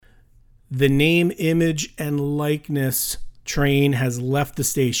The name, image, and likeness train has left the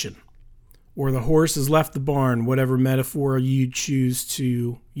station, or the horse has left the barn, whatever metaphor you choose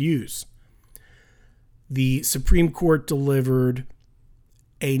to use. The Supreme Court delivered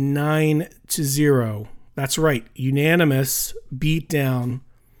a 9-0, that's right, unanimous beatdown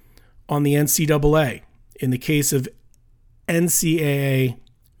on the NCAA in the case of NCAA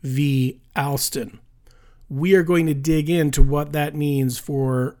v. Alston. We are going to dig into what that means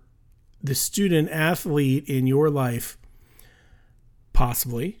for the student athlete in your life,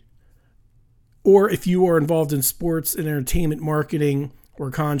 possibly, or if you are involved in sports and entertainment marketing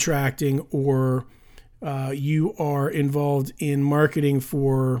or contracting, or you are involved in marketing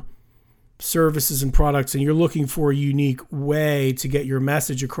for services and products and you're looking for a unique way to get your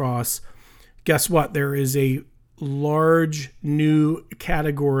message across. Guess what? There is a large new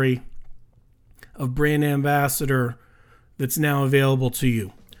category of brand ambassador that's now available to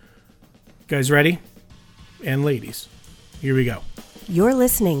you. Guys ready? And ladies, here we go. You're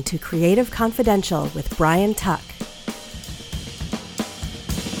listening to Creative Confidential with Brian Tuck.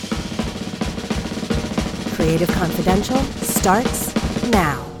 Creative Confidential starts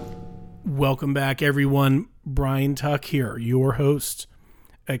now. Welcome back, everyone. Brian Tuck here, your host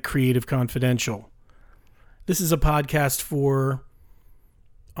at Creative Confidential. This is a podcast for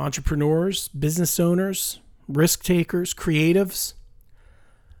entrepreneurs, business owners, risk takers, creatives.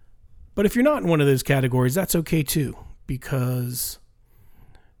 But if you're not in one of those categories, that's okay too, because,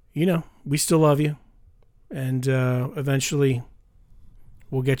 we still love you. And eventually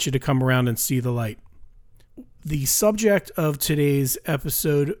we'll get you to come around and see the light. The subject of today's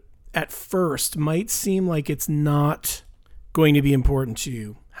episode at first might seem like it's not going to be important to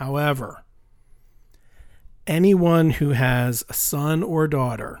you. However, anyone who has a son or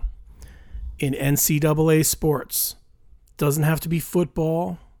daughter in NCAA sports, doesn't have to be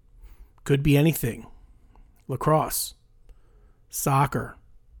football, could be anything. Lacrosse, soccer,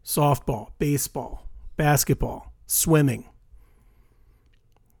 softball, baseball, basketball, swimming,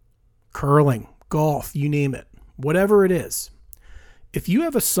 curling, golf, you name it. Whatever it is. If you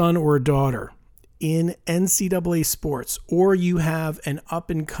have a son or a daughter in NCAA sports, or you have an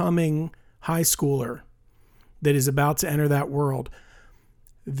up-and-coming high schooler that is about to enter that world,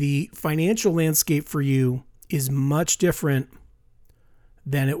 the financial landscape for you is much different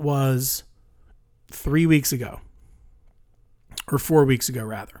than it was 3 weeks ago, or 4 weeks ago,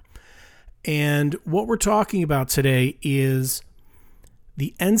 rather. And what we're talking about today is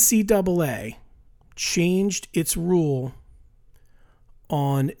the NCAA changed its rule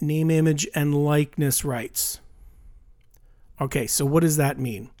on name, image, and likeness rights. Okay, so what does that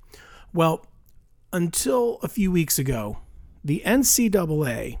mean? Well, until a few weeks ago, the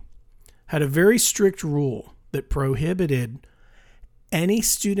NCAA had a very strict rule that prohibited any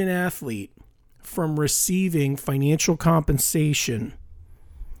student athlete from receiving financial compensation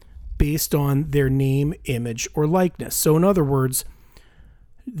based on their name, image, or likeness. So in other words,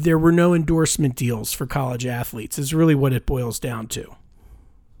 there were no endorsement deals for college athletes, is really what it boils down to.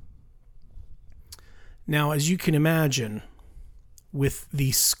 Now, as you can imagine, with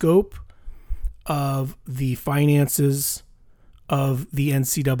the scope of the finances of the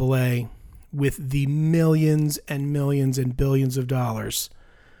NCAA, with the millions and millions and billions of dollars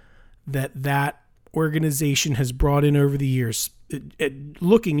that organization has brought in over the years,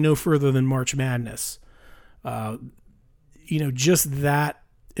 looking no further than March Madness, just that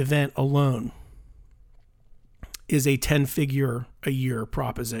event alone is a 10-figure a year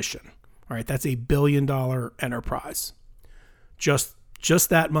proposition. All right, that's $1 billion enterprise. Just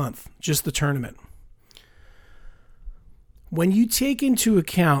that month, just the tournament. When you take into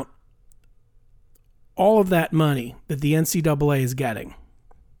account all of that money that the NCAA is getting,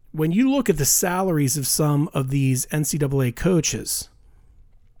 when you look at the salaries of some of these NCAA coaches,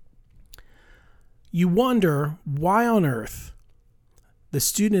 you wonder why on earth the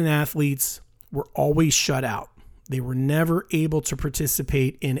student athletes were always shut out. They were never able to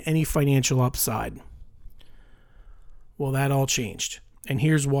participate in any financial upside. Well, that all changed, and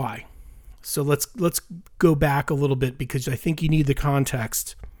here's why. So let's go back a little bit, because I think you need the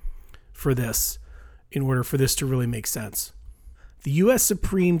context for this in order for this to really make sense. The U.S.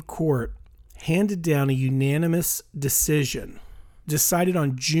 Supreme Court handed down a unanimous decision, decided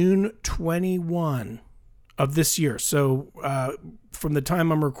on June 21 of this year. So from the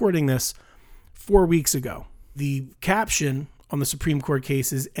time I'm recording this, 4 weeks ago. The caption on the Supreme Court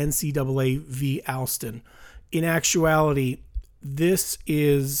case is NCAA v. Alston. In actuality, this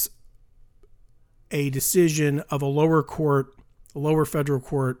is a decision of a lower court, a lower federal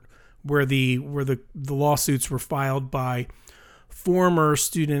court, where the lawsuits were filed by former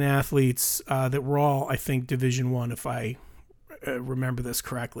student athletes that were all, I think, Division I, if I remember this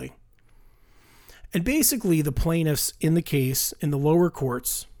correctly. And basically, the plaintiffs in the case in the lower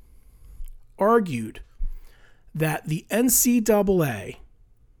courts argued that the NCAA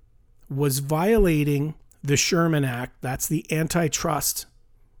was violating the Sherman Act, that's the antitrust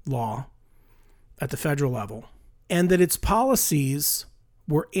law at the federal level, and that its policies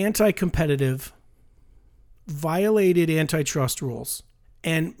were anti-competitive, violated antitrust rules,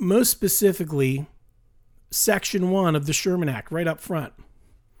 and most specifically, Section 1 of the Sherman Act, right up front.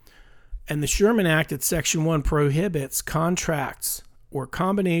 And the Sherman Act at Section 1 prohibits contracts or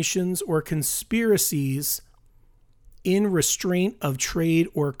combinations or conspiracies in restraint of trade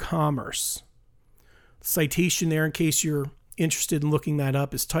or commerce. Citation there, in case you're interested in looking that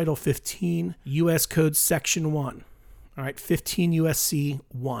up, is Title 15, U.S. Code Section 1. All right, 15 U.S.C.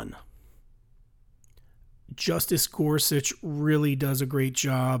 1. Justice Gorsuch really does a great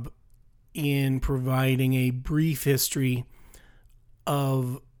job in providing a brief history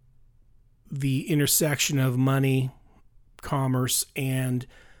of the intersection of money, commerce, and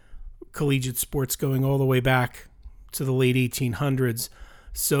collegiate sports going all the way back to the late 1800s.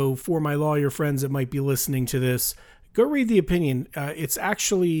 So for my lawyer friends that might be listening to this, go read the opinion. It's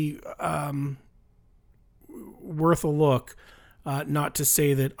actually worth a look. Not to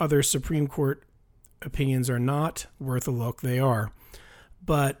say that other Supreme Court opinions are not worth a look. They are.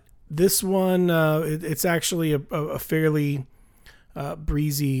 But this one, it's actually a fairly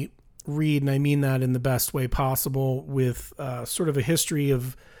breezy read, and I mean that in the best way possible, with sort of a history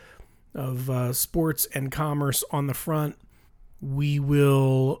of sports and commerce on the front. We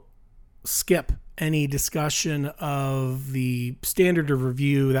will skip any discussion of the standard of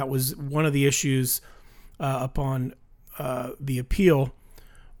review. That was one of the issues upon the appeal,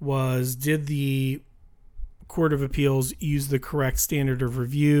 was did the Court of Appeals use the correct standard of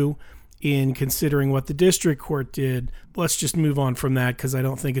review in considering what the district court did? Let's just move on from that, because I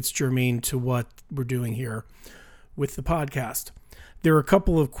don't think it's germane to what we're doing here with the podcast. There are a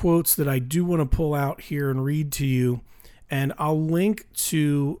couple of quotes that I do want to pull out here and read to you, and I'll link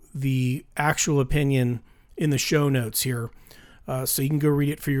to the actual opinion in the show notes here, so you can go read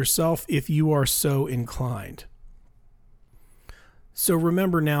it for yourself if you are so inclined. So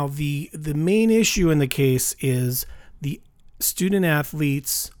remember now, the main issue in the case is the student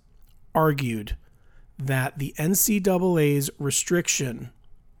athletes argued that the NCAA's restriction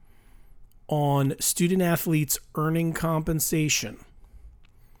on student athletes earning compensation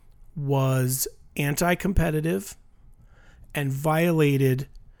was anti-competitive and violated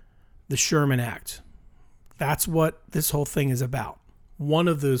the Sherman Act. That's what this whole thing is about. One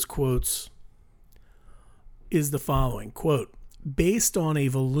of those quotes is the following, quote, "Based on a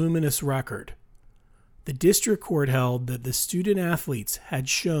voluminous record, the district court held that the student athletes had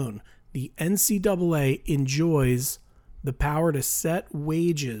shown the NCAA enjoys the power to set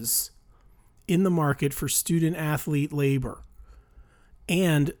wages in the market for student athlete labor,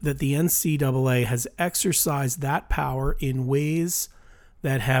 and that the NCAA has exercised that power in ways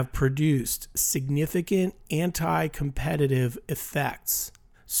that have produced significant anti-competitive effects."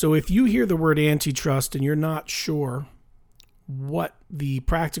 So if you hear the word antitrust and you're not sure what the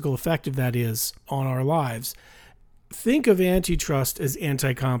practical effect of that is on our lives, think of antitrust as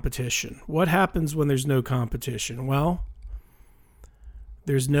anti-competition. What happens when there's no competition? Well,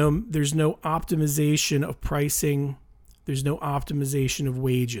 there's no optimization of pricing. There's no optimization of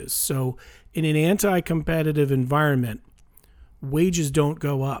wages. So in an anti-competitive environment, wages don't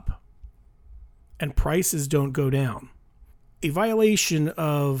go up and prices don't go down. A violation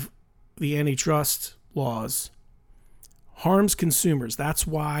of the antitrust laws harms consumers. That's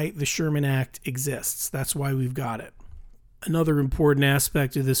why the Sherman Act exists. That's why we've got it. Another important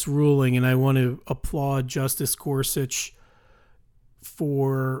aspect of this ruling, and I want to applaud Justice Gorsuch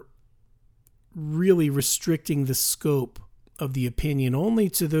for really restricting the scope of the opinion only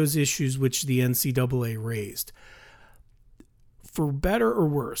to those issues which the NCAA raised. For better or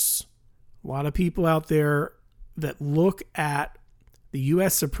worse, a lot of people out there that look at the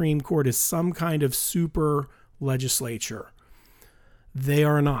U.S. Supreme Court as some kind of super legislature. They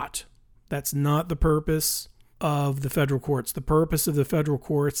are not. That's not the purpose of the federal courts. The purpose of the federal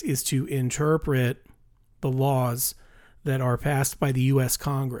courts is to interpret the laws that are passed by the U.S.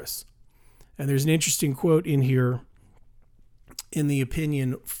 Congress. And there's an interesting quote in here in the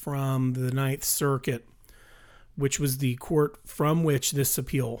opinion from the Ninth Circuit, which was the court from which this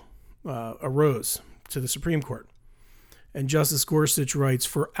appeal arose to the Supreme Court. And Justice Gorsuch writes,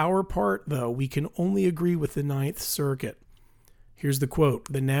 "For our part, though, we can only agree with the Ninth Circuit. Here's the quote.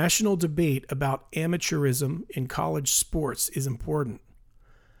 The national debate about amateurism in college sports is important,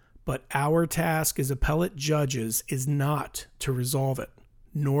 but our task as appellate judges is not to resolve it,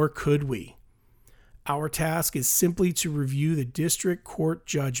 nor could we. Our task is simply to review the district court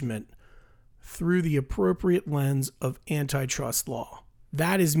judgment through the appropriate lens of antitrust law.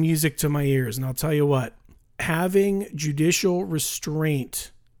 That is music to my ears, and I'll tell you what, having judicial restraint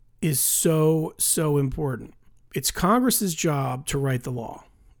is so important. It's Congress's job to write the law.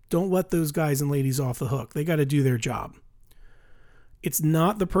 Don't let those guys and ladies off the hook. They got to do their job. It's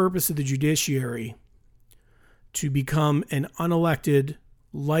not the purpose of the judiciary to become an unelected,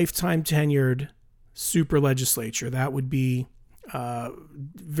 lifetime tenured super legislature. That would be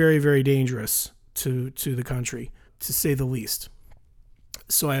very, very dangerous to the country, to say the least.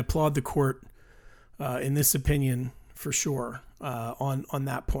 So I applaud the court in this opinion for sure on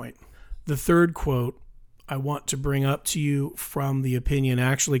that point. The third quote I want to bring up to you from the opinion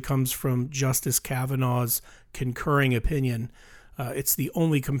actually comes from Justice Kavanaugh's concurring opinion. It's the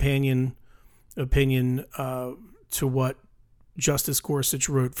only companion opinion to what Justice Gorsuch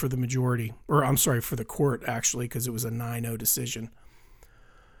wrote for the majority, or I'm sorry, for the court actually, because it was a 9-0 decision.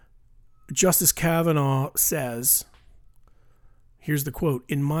 Justice Kavanaugh says, here's the quote,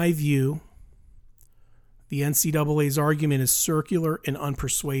 "In my view, the NCAA's argument is circular and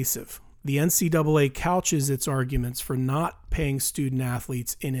unpersuasive. The NCAA couches its arguments for not paying student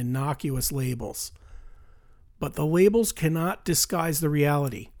athletes in innocuous labels. But the labels cannot disguise the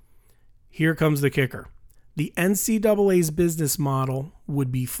reality. Here comes the kicker. The NCAA's business model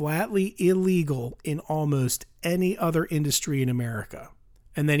would be flatly illegal in almost any other industry in America."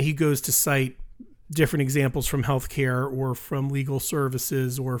 And then he goes to cite different examples from healthcare or from legal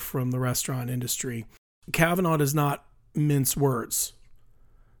services or from the restaurant industry. Kavanaugh does not mince words.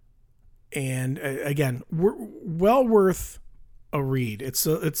 And again, well worth a read.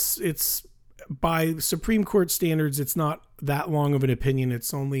 It's by Supreme Court standards, it's not that long of an opinion.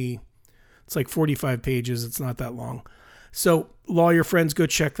 It's like 45 pages. It's not that long. So lawyer friends, go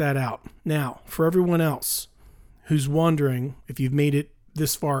check that out. Now, for everyone else who's wondering, if you've made it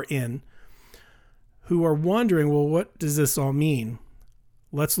this far in, who are wondering, well, what does this all mean?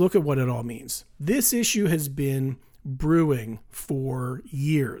 Let's look at what it all means. This issue has been brewing for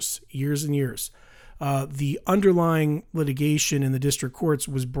years and years. The underlying litigation in the district courts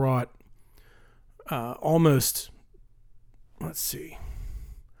was brought almost,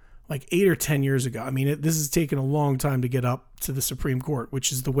 like 8 or 10 years ago. I mean, this has taken a long time to get up to the Supreme Court,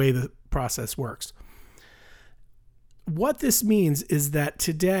 which is the way the process works. What this means is that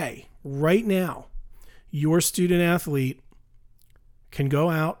today, right now, your student athlete can go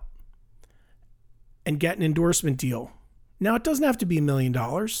out and get an endorsement deal. Now, it doesn't have to be $1 million.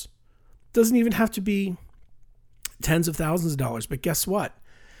 It doesn't even have to be tens of thousands of dollars. But guess what?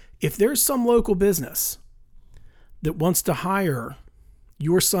 If there's some local business that wants to hire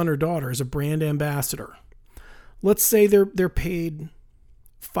your son or daughter as a brand ambassador, let's say they're paid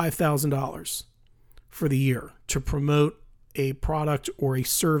 $5,000 for the year to promote a product or a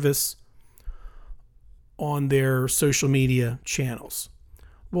service on their social media channels.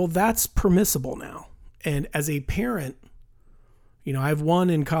 Well, that's permissible now. And as a parent, I have one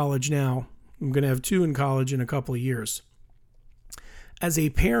in college now. I'm going to have 2 in college in a couple of years. As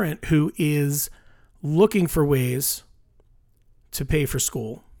a parent who is looking for ways to pay for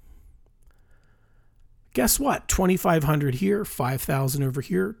school, guess what? $2,500 here, $5,000 over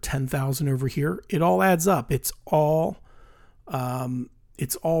here, $10,000 over here. It all adds up. It's all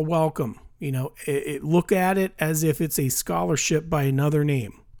welcome. Look at it as if it's a scholarship by another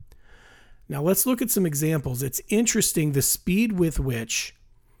name. Now let's look at some examples. It's interesting the speed with which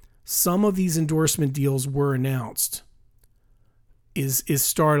some of these endorsement deals were announced is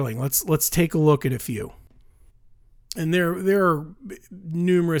startling. Let's take a look at a few. And there are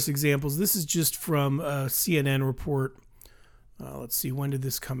numerous examples. This is just from a CNN report. Let's see, when did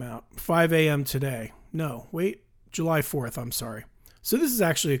this come out? 5 a.m. today. No, wait, July 4th, I'm sorry. So this is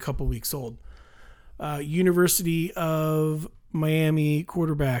actually a couple weeks old. University of Miami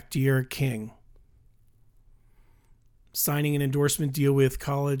quarterback De'Aaron King signing an endorsement deal with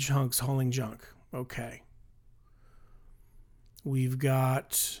College Hunks Hauling Junk. Okay. We've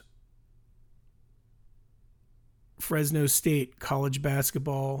got Fresno State college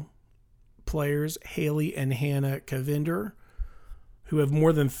basketball players Haley and Hannah Cavinder, who have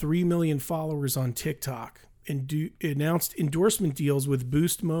more than 3 million followers on TikTok, and announced endorsement deals with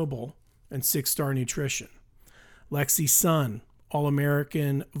Boost Mobile and 6 Star Nutrition. Lexi Sun,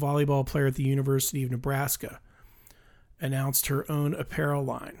 All-American volleyball player at the University of Nebraska, announced her own apparel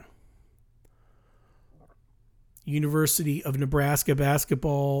line. University of Nebraska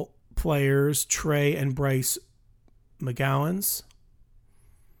basketball players Trey and Bryce McGowens.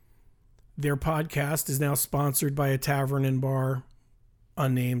 Their podcast is now sponsored by a tavern and bar,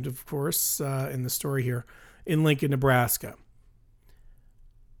 unnamed, of course, in the story here, in Lincoln, Nebraska.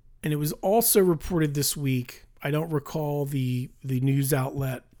 And it was also reported this week, I don't recall the news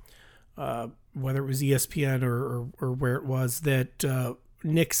outlet, whether it was ESPN or where it was, that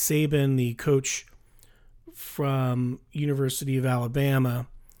Nick Saban, the coach from University of Alabama,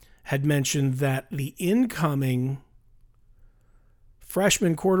 had mentioned that the incoming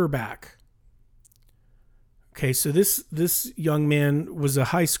freshman quarterback, okay, so this young man was a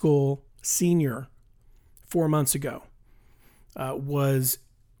high school senior 4 months ago, was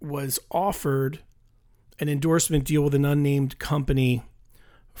offered an endorsement deal with an unnamed company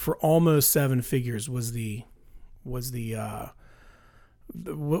for almost 7 figures was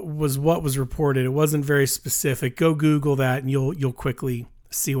what was reported. It wasn't very specific. Go Google that and you'll quickly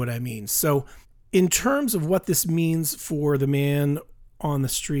see what I mean. So in terms of what this means for the man on the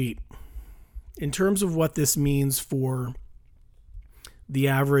street, in terms of what this means for the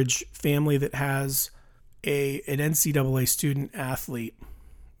average family that has an NCAA student athlete,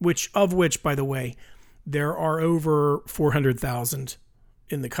 which, by the way, there are over 400,000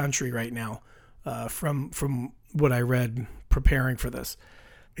 in the country right now, from what I read preparing for this.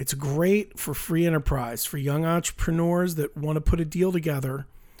 It's great for free enterprise, for young entrepreneurs that want to put a deal together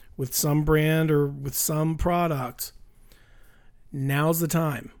with some brand or with some product. Now's the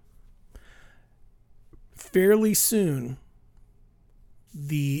time. Fairly soon,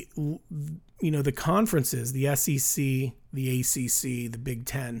 the conferences, the SEC, the ACC, the Big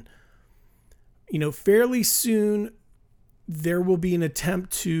Ten, fairly soon there will be an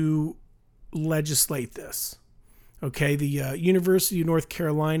attempt to legislate this. Okay, the University of North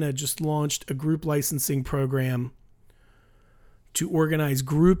Carolina just launched a group licensing program to organize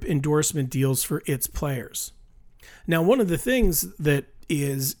group endorsement deals for its players. Now, one of the things that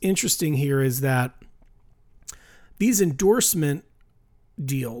is interesting here is that these endorsement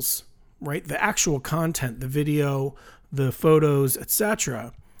deals, right, the actual content, the video, the photos,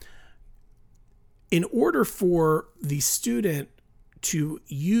 etc., in order for the student to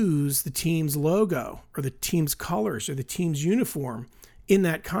use the team's logo or the team's colors or the team's uniform in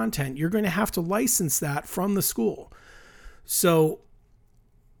that content, you're going to have to license that from the school. So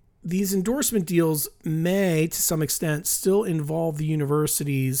these endorsement deals may, to some extent, still involve the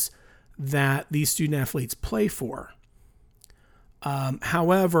universities that these student athletes play for.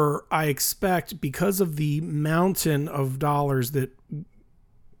 However, I expect, because of the mountain of dollars that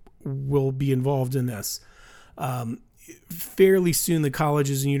will be involved in this, fairly soon the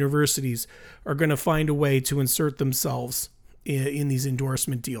colleges and universities are going to find a way to insert themselves in these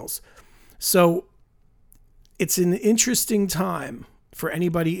endorsement deals. So it's an interesting time for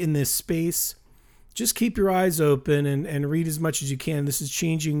anybody in this space. Just keep your eyes open and read as much as you can. This is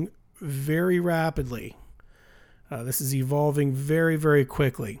changing very rapidly. This is evolving very, very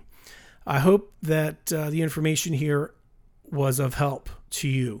quickly. I hope that the information here was of help to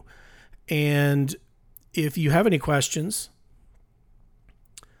you. And if you have any questions,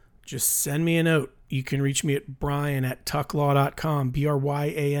 just send me a note. You can reach me at Bryan@tucklaw.com,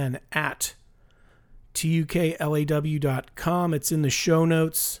 BRYAN at TUKLAW.com. It's in the show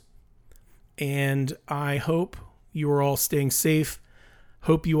notes. And I hope you are all staying safe.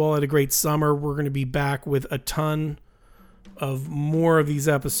 Hope you all had a great summer. We're going to be back with a ton of more of these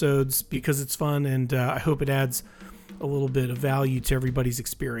episodes because it's fun, and I hope it adds a little bit of value to everybody's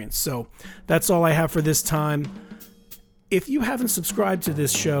experience. So that's all I have for this time. If you haven't subscribed to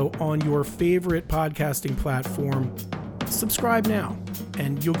this show on your favorite podcasting platform, subscribe now,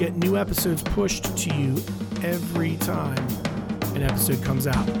 and you'll get new episodes pushed to you every time an episode comes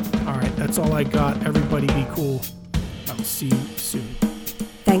out. All right, that's all I got. Everybody be cool. I will see you soon.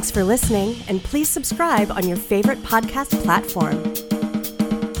 Thanks for listening, and please subscribe on your favorite podcast platform.